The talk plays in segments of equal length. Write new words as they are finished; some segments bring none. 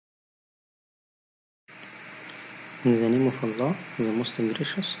In the name of Allah, the most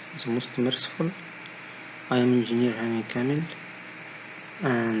gracious, the most merciful. I am Engineer Hani Kamil,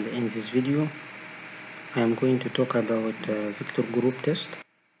 and in this video I am going to talk about vector group test.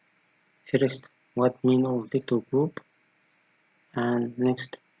 First, what mean of vector group, and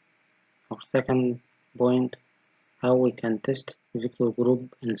next, our second point, how we can test vector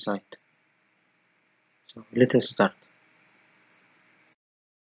group inside. So let us start.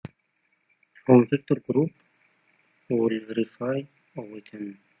 From vector group, we will verify, or we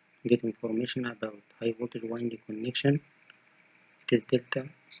can get information about high voltage winding connection. It is delta,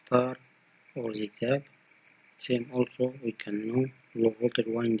 star, or zigzag. Same also we can know low voltage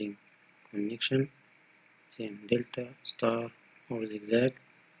winding connection. Same delta, star, or zigzag.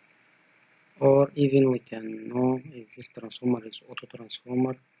 Or even we can know if this transformer is auto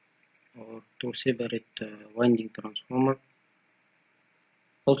transformer or two separate winding transformer.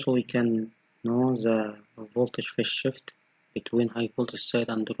 Also we can know the voltage phase shift between high voltage side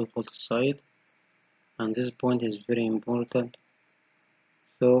and low voltage side, and this point is very important,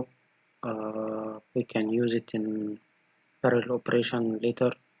 so we can use it in parallel operation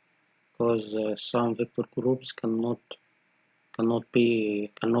later, because some vector groups cannot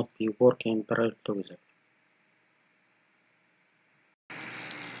be working parallel together.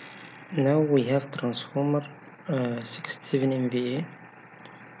 Now we have transformer 67 MVA,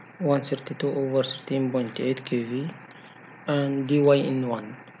 132/13.8 kV, and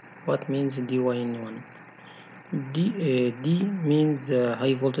DY-in1. What means DY-in1? D means the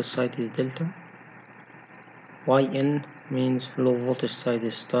high voltage side is delta. YN means low voltage side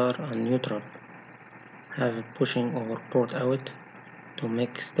is star and neutral. Have pushing over port out to make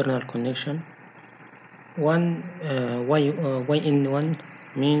external connection. YN1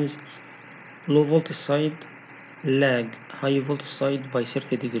 means low voltage side lag high voltage side by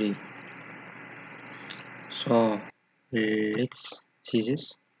 30 degrees. So let's see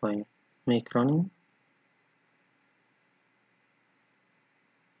this by make running.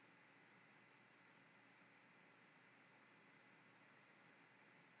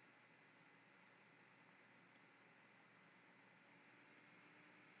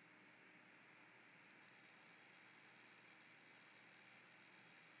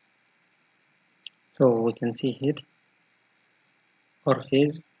 So we can see here our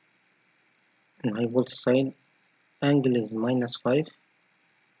phase in high voltage side angle is -5,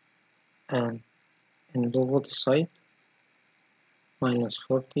 and in low voltage side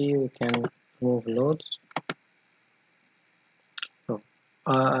 -40. We can remove loads. So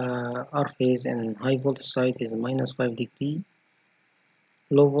our phase in high voltage side is -5 degree,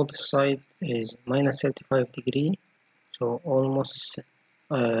 low voltage side is -35 degree, so almost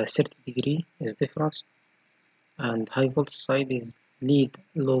 30 degree is difference, and high voltage side is lead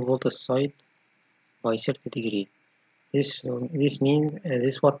low voltage side by 30 degree. This means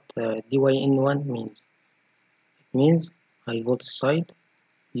this what DY-in1 means. It means high voltage side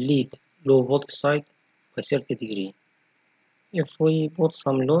lead low voltage side by 30 degree. If we put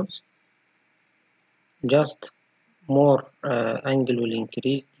some loads, just more angle will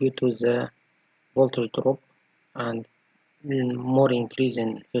increase due to the voltage drop and more increase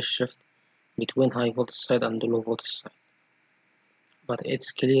in phase shift between high voltage side and the low voltage side. But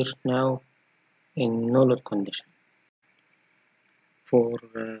it's clear now in no load condition. For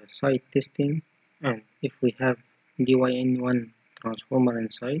side testing, and if we have DY-in1 transformer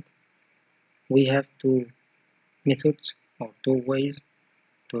inside, we have two methods or two ways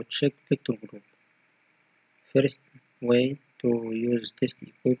to check vector group. First way, to use test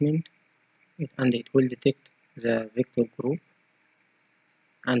equipment, and it will detect the vector group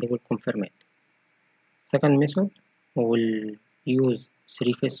and will confirm it. Second method, we will use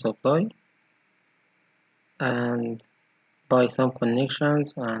 3-phase supply, and by some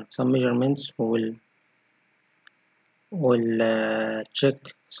connections and some measurements we will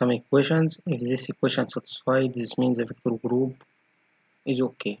check some equations. If this equation satisfied, this means the vector group is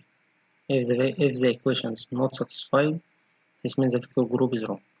okay. If the equation is not satisfied, this means the vector group is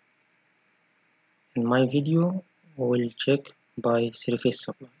wrong. In my video, we will check by 3-phase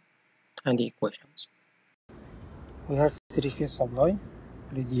supply and the equations. We have 3-phase supply,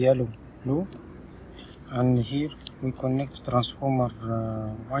 red, yellow, blue, and here we connect transformer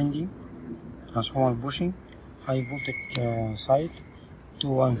winding, transformer bushing, high voltage side to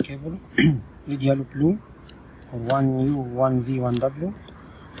one cable, red, yellow, blue, 1U, 1V, 1W,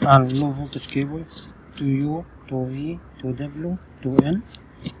 and low voltage cable 2U, 2V, 2W, 2N.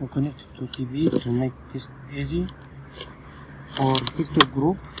 We connect to TB to make this easy. For vector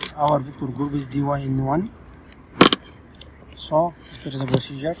group, our vector group is DY-in1. So here is the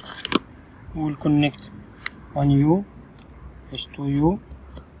procedure. We will connect 1u is 2u.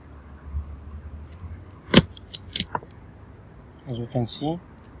 As you can see,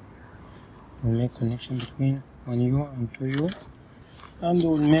 we'll make connection between 1u and 2u, and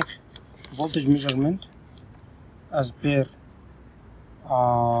we'll make voltage measurement as per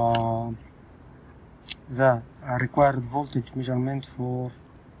the required voltage measurement for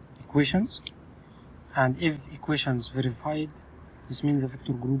equations. And if equations verified, this means the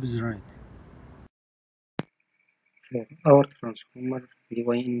vector group is right. For our transformer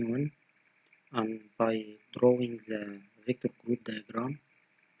dyn1, and by drawing the vector group diagram,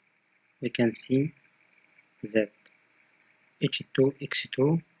 we can see that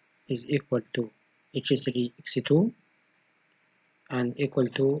H2x2 is equal to H3x2 and equal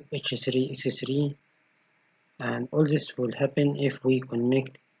to H3x3, and all this will happen if we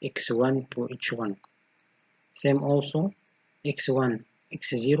connect x1 to h1. Same also, x1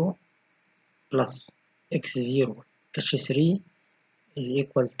 x0 plus x0 h3 is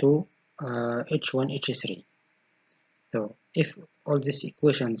equal to h1 h3. So if all these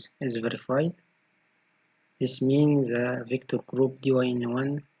equations is verified, this means the vector group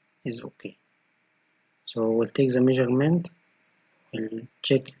dyn1 is okay. So we'll take the measurement, we'll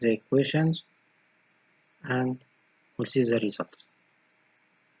check the equations, and we'll see the results.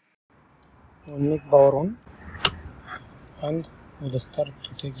 We'll make power on, and we'll start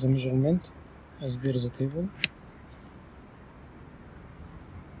to take the measurement as per the table,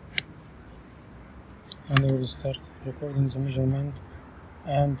 and we'll start recording the measurement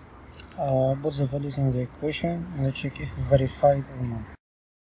and put the values in the equation and check if verified or not.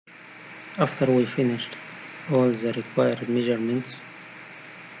 After we finished all the required measurements,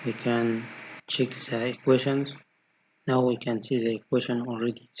 we can check the equations. Now we can see the equation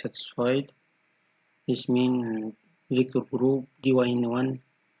already satisfied. This means vector group dyn1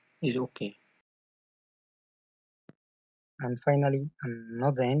 is okay. And finally, and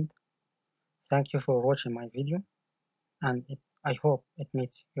not the end, thank you for watching my video, and I hope it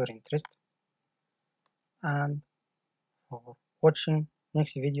meets your interest. And for watching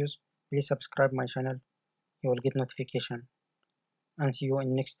next videos, please subscribe my channel. You will get notification, and see you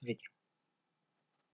in next video.